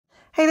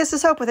Hey, this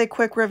is Hope with a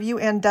quick review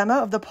and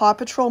demo of the Paw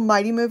Patrol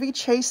Mighty Movie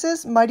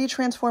Chase's Mighty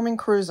Transforming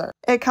Cruiser.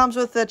 It comes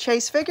with the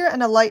Chase figure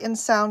and a light and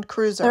sound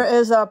cruiser. There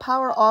is a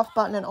power off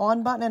button, an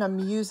on button, and a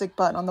music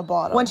button on the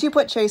bottom. Once you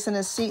put Chase in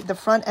his seat, the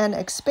front end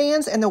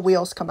expands and the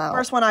wheels come out.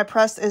 First one I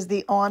pressed is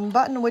the on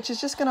button, which is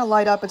just going to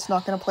light up. It's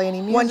not going to play any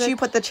music. Once you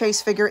put the Chase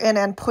figure in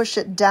and push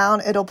it down,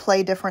 it'll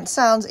play different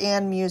sounds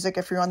and music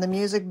if you're on the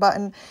music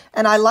button.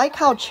 And I like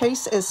how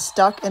Chase is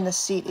stuck in the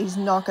seat. He's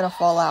not going to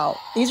fall out.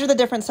 These are the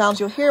different sounds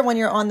you'll hear when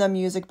you're on the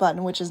music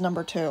button, which is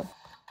number 2.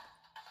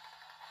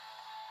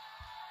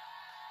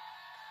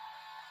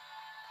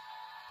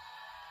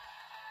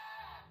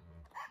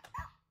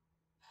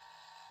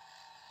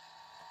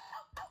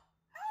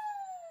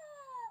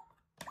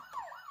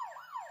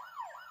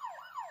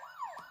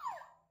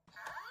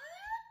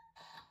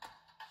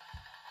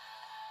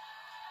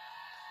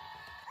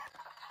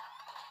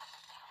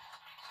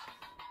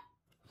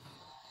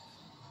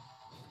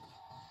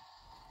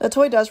 The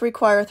toy does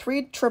require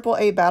 3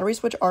 AAA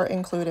batteries, which are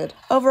included.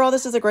 Overall,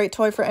 this is a great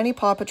toy for any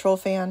Paw Patrol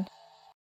fan.